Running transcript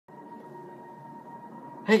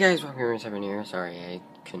Hey guys, welcome to 7 here. Sorry, I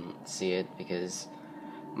couldn't see it because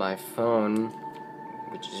my phone,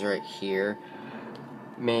 which is right here,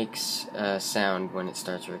 makes a sound when it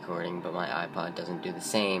starts recording, but my iPod doesn't do the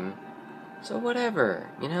same. So whatever,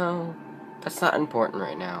 that's not important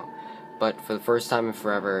right now. But for the first time in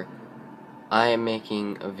forever, I am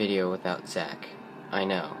making a video without Zach. I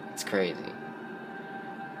know, it's crazy.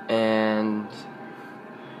 And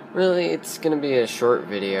really, it's gonna be a short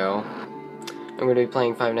video. I'm going to be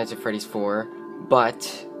playing Five Nights at Freddy's 4,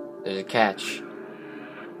 but there's a catch.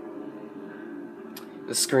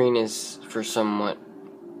 The screen is somewhat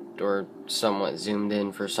zoomed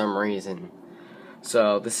in for some reason.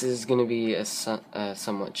 So this is going to be a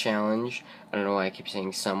somewhat challenge. I don't know why I keep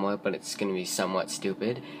saying somewhat, but it's going to be somewhat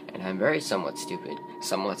stupid, and I'm very somewhat stupid.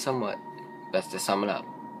 Somewhat. Best to sum it up.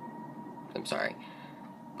 I'm sorry.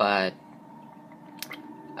 But,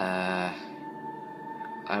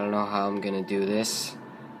 I don't know how I'm gonna do this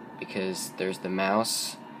because there's the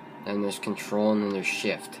mouse, then there's control, and then there's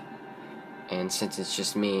shift. And since it's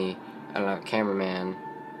just me, I don't have a cameraman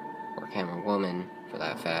or camera woman for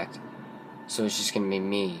that fact, so it's just gonna be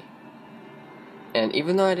me. And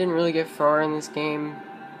even though I didn't really get far in this game,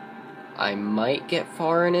 I might get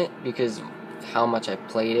far in it because of how much I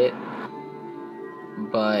played it,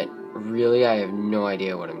 but really I have no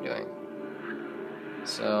idea what I'm doing.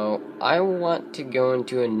 So, I want to go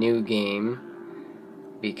into a new game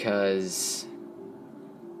because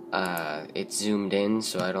it's zoomed in,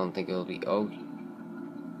 so I don't think it'll be... Oh,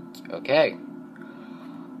 okay.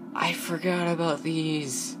 I forgot about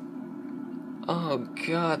these. Oh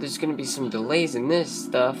god, there's gonna be some delays in this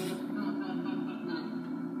stuff.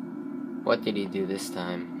 What did he do this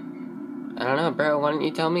time? I don't know, bro, why don't you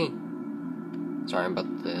tell me? Sorry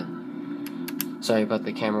about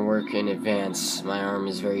the camera work in advance. My arm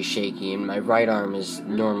is very shaky, and my right arm is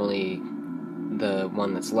normally the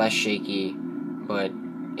one that's less shaky, but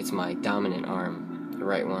it's my dominant arm, the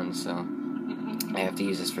right one, so I have to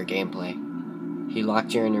use this for gameplay. He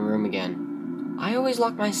locked you in your room again. I always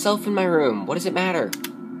lock myself in my room. What does it matter?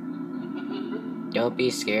 Don't be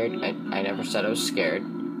scared. I never said I was scared.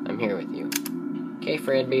 I'm here with you. Okay,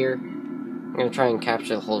 Fredbear. I'm gonna try and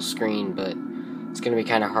capture the whole screen, but it's gonna be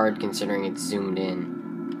kind of hard considering it's zoomed in.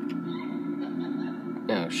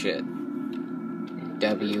 Oh shit.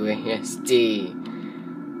 WASD.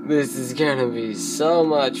 This is gonna be so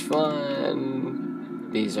much fun.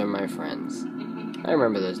 These are my friends. I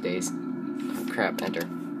remember those days. Oh crap, enter.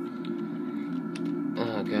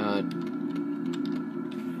 Oh god.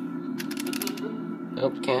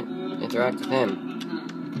 Nope, can't interact with him.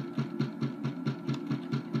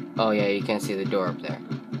 Oh yeah, you can't see the door up there.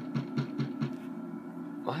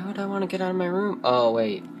 Why would I want to get out of my room? Oh,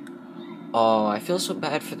 wait. Oh, I feel so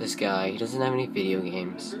bad for this guy. He doesn't have any video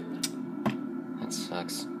games. That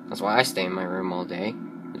sucks. That's why I stay in my room all day.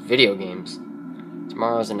 With video games.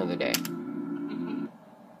 Tomorrow's another day.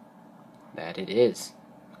 That it is.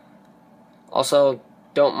 Also,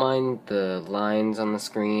 don't mind the lines on the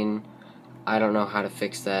screen. I don't know how to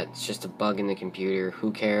fix that. It's just a bug in the computer.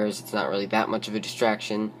 Who cares? It's not really that much of a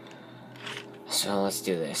distraction. So, let's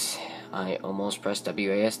do this. I almost pressed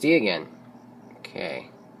WASD again. Okay.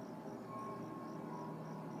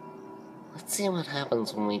 Let's see what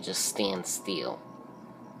happens when we just stand still.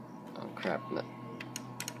 Oh crap. No.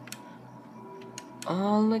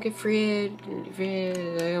 Oh, look at Fred.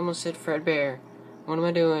 I almost said Fredbear. What am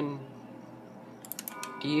I doing?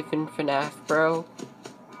 Do you even Fnaf, bro?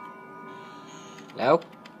 Nope.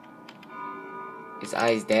 His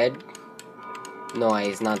eye's dead? No,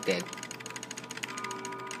 he's not dead.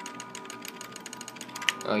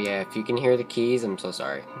 Oh yeah, if you can hear the keys, I'm so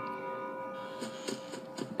sorry.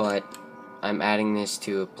 But I'm adding this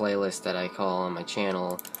to a playlist that I call on my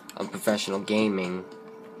channel Unprofessional Gaming,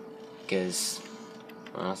 because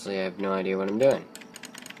honestly I have no idea what I'm doing.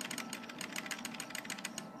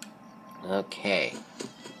 Okay.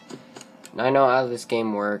 Now I know how this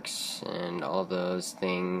game works and all those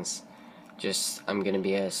things. Just I'm gonna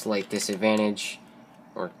be at a slight disadvantage,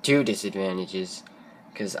 or two disadvantages,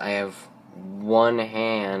 because I have one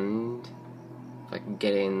hand, if I can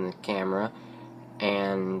get it in the camera,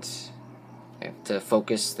 and I have to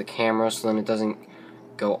focus the camera so then it doesn't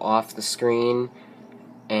go off the screen,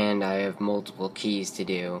 and I have multiple keys to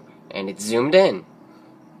do, and it's zoomed in.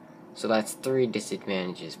 So that's three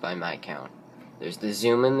disadvantages by my count. There's the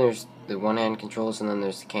zoom in, there's the one hand controls, and then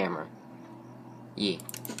there's the camera. Yeah.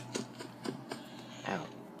 Ow.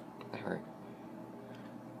 That hurt.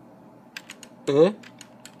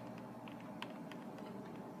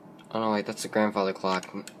 Oh no, wait, that's the grandfather clock.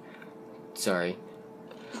 Sorry.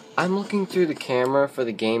 I'm looking through the camera for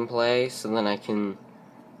the gameplay so then I can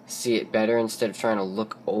see it better instead of trying to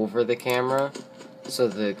look over the camera. So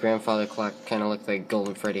the grandfather clock kind of looked like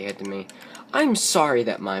Golden Freddy had to me. I'm sorry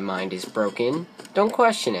that my mind is broken. Don't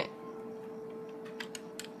question it.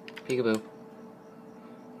 Peekaboo.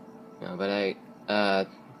 No, but I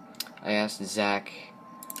asked Zach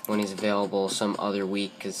when he's available some other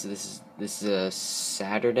week, because this is a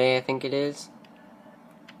Saturday, I think it is,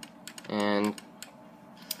 and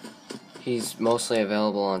he's mostly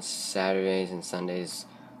available on Saturdays and Sundays.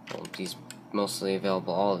 Well, he's mostly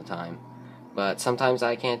available all the time, but sometimes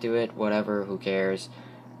I can't do it. Whatever, who cares?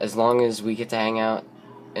 As long as we get to hang out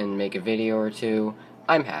and make a video or two,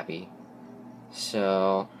 I'm happy.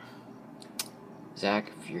 So,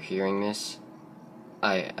 Zach, if you're hearing this,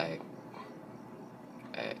 I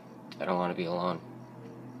don't want to be alone.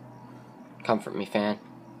 Comfort me, fan.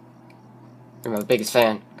 You're my biggest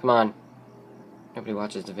fan. Come on. Nobody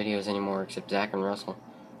watches the videos anymore except Zach and Russell.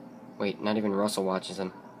 Wait, not even Russell watches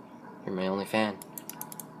them. You're my only fan.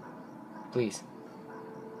 Please.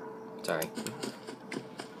 Sorry.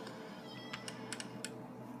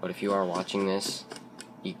 But if you are watching this,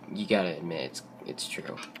 you gotta admit it's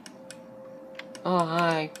true. Oh,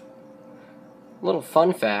 hi. Little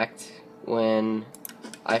fun fact, when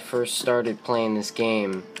I first started playing this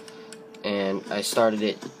game, and I started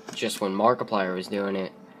it just when Markiplier was doing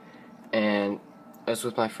it, and I was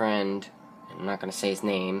with my friend, and I'm not going to say his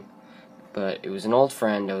name, but it was an old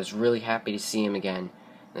friend. I was really happy to see him again,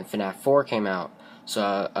 and Fnaf 4 came out,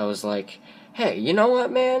 so I was like, hey, you know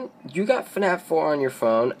what, man? You got Fnaf 4 on your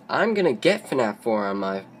phone, I'm going to get Fnaf 4 on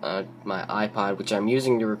my iPod, which I'm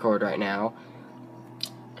using to record right now.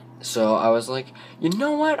 So I was like, you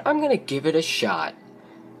know what? I'm gonna give it a shot.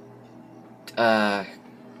 I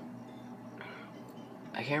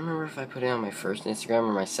can't remember if I put it on my first Instagram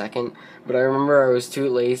or my second, but I remember I was too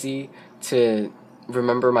lazy to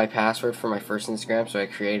remember my password for my first Instagram, so I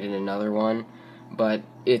created another one. But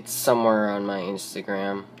it's somewhere on my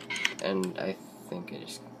Instagram, and I think it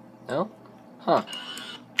just... No? Huh.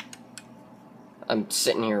 I'm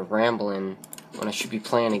sitting here rambling when I should be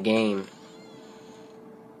playing a game.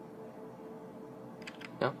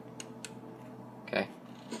 No? Okay.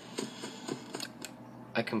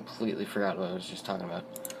 I completely forgot what I was just talking about.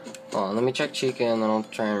 Hold on, let me check Chica and then I'll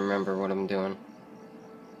try and remember what I'm doing.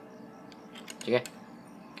 Chica?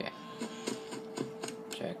 Okay.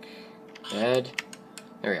 Check. Dead.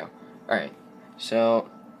 There we go. Alright. So,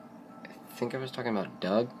 I think I was talking about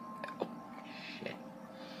Doug. Oh, shit.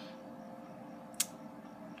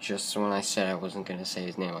 Just when I said I wasn't gonna say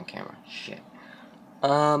his name on camera. Shit.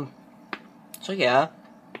 So yeah.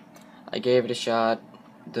 I gave it a shot.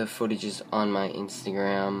 The footage is on my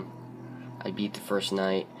Instagram. I beat the first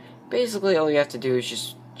night. Basically, all you have to do is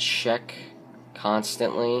just check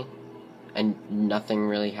constantly, and nothing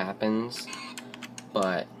really happens.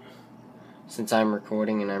 But since I'm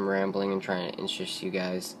recording and I'm rambling and trying to interest you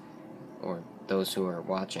guys, or those who are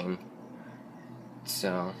watching,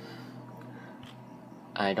 so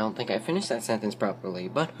I don't think I finished that sentence properly,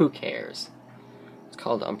 but who cares? It's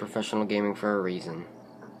called unprofessional gaming for a reason.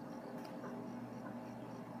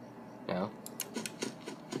 No?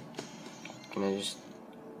 Can I just...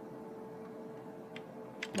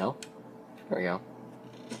 No? There we go.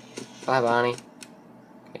 Bye, Bonnie.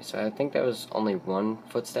 Okay, so I think that was only one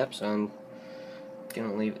footstep, so I'm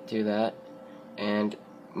gonna leave it to that. And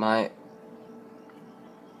my...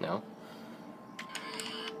 No.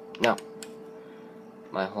 No.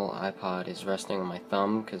 My whole iPod is resting on my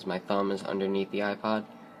thumb, because my thumb is underneath the iPod.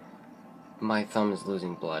 My thumb is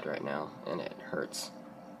losing blood right now, and it hurts.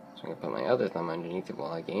 So I'm going to put my other thumb underneath it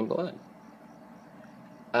while I gain blood.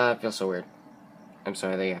 It feels so weird. I'm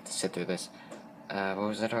sorry that you have to sit through this. What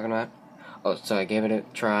was I talking about? Oh, so I gave it a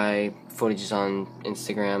try. Footage is on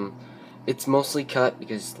Instagram. It's mostly cut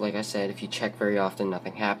because, like I said, if you check very often,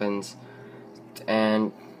 nothing happens.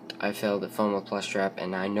 And I failed at Phone with Plus Trap,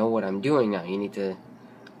 and I know what I'm doing now. You need to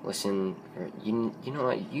listen. Or you know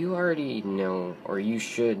what? You already know, or you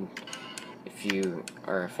should, if you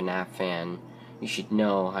are a Fnaf fan, you should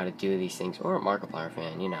know how to do these things, or a Markiplier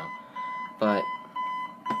fan, you know. But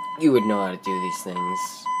you would know how to do these things.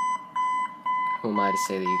 Who am I to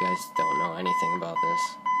say that you guys don't know anything about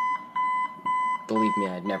this? Believe me,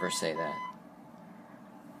 I'd never say that.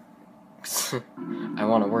 I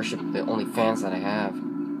want to worship the only fans that I have,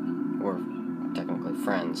 or technically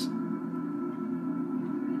friends.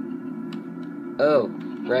 Oh,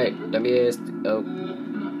 right, WAS. Oh,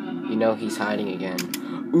 you know he's hiding again.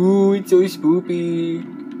 Ooh, it's so spoopy.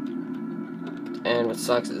 And what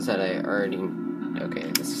sucks is that I already... Okay,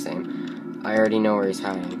 this is the same. I already know where he's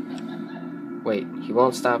hiding. Wait, he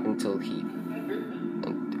won't stop until he...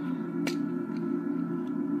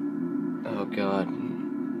 god.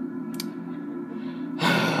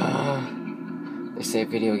 They say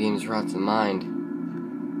video games rot the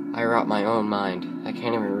mind. I rot my own mind. I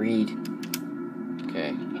can't even read.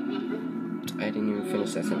 Okay. I didn't even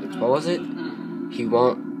finish that sentence. What was it? He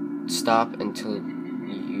won't stop until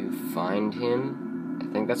you find him. I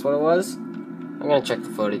think that's what it was. I'm gonna check the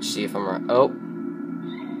footage, see if I'm right. Oh.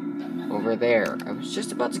 Over there. I was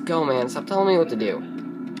just about to go, man. Stop telling me what to do.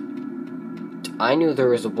 I knew there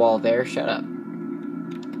was a wall there. Shut up.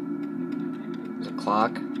 There's a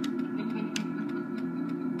clock.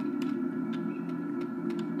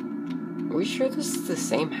 Are we sure this is the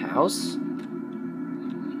same house?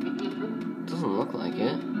 Doesn't look like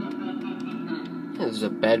it. Yeah, there's a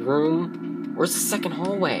bedroom. Where's the second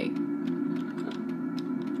hallway?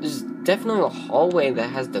 There's definitely a hallway that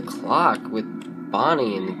has the clock with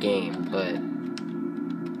Bonnie in the game, but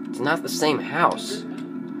it's not the same house.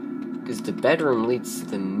 Because the bedroom leads to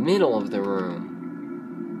the middle of the room.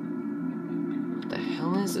 What the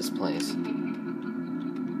hell is this place?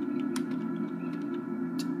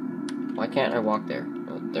 Why can't I walk there?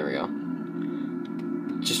 Oh, there we go.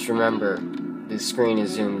 Just remember, the screen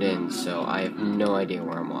is zoomed in, so I have no idea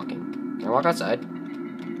where I'm walking. Can I walk outside?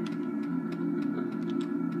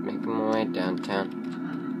 Making my way downtown.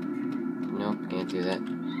 Nope, can't do that.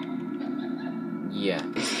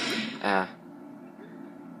 Yeah.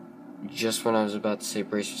 Just when I was about to say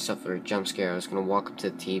brace yourself for a jump scare, I was gonna walk up to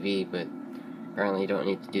the TV, but apparently you don't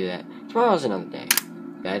need to do that. Tomorrow's another day.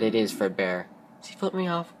 That it is, Fredbear. Does he flip me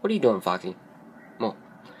off? What are you doing, Foxy? Well,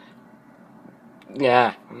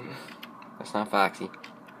 yeah, that's not Foxy.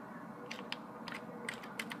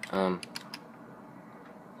 Oh,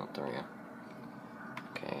 there we go.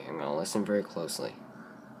 Okay, I'm gonna listen very closely.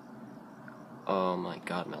 Oh my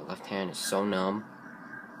god, my left hand is so numb.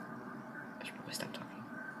 I should probably stop talking.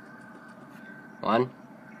 1.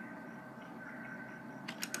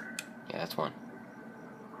 Yeah, that's 1.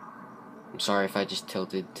 I'm sorry if I just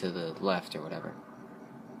tilted to the left or whatever.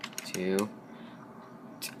 2.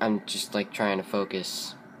 I'm just like trying to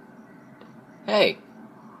focus. Hey!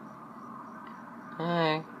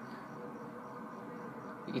 Hi.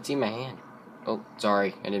 You can see my hand. Oh,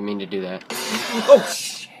 sorry. I didn't mean to do that. Oh,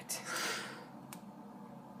 shit!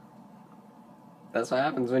 That's what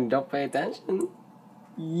happens when you don't pay attention.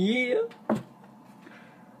 Yeah!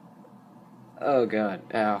 Oh god.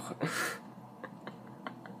 Ow.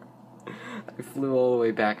 I flew all the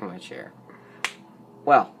way back in my chair.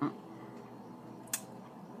 Well.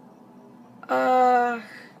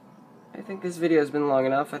 I think this video has been long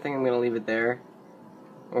enough. I think I'm gonna leave it there.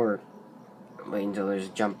 Or wait until there's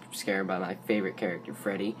a jump scare by my favorite character,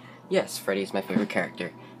 Freddy. Yes, Freddy is my favorite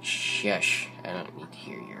character. Shush. I don't need to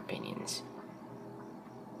hear your opinions.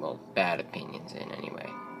 Well, bad opinions in anyway.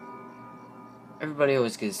 Everybody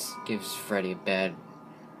always gives Freddy a bad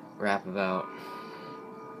rap about.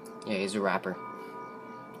 Yeah, he's a rapper.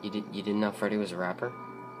 You didn't know Freddy was a rapper?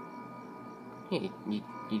 Yeah, you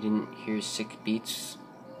didn't hear Sick Beats?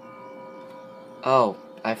 Oh,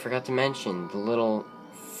 I forgot to mention the little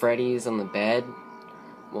Freddy's on the bed.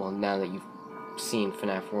 Well, now that you've seen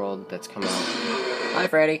Fnaf World that's come out. Hi,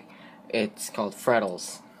 Freddy. It's called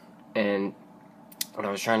Freddles, and what I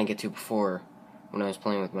was trying to get to before, when I was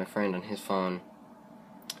playing with my friend on his phone,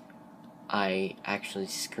 I actually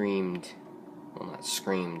screamed, well not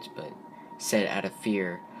screamed, but said out of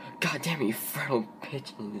fear, "God damn it, you fertile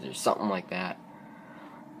bitches," or something like that.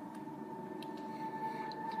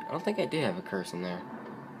 I don't think I did have a curse in there.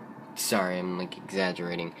 Sorry, I'm like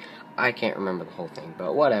exaggerating. I can't remember the whole thing,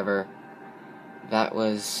 but whatever. That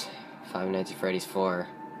was Five Nights at Freddy's 4.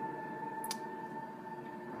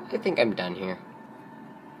 I think I'm done here.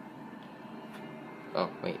 Oh,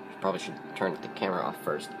 wait, probably should turn the camera off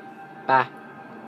first. Bye.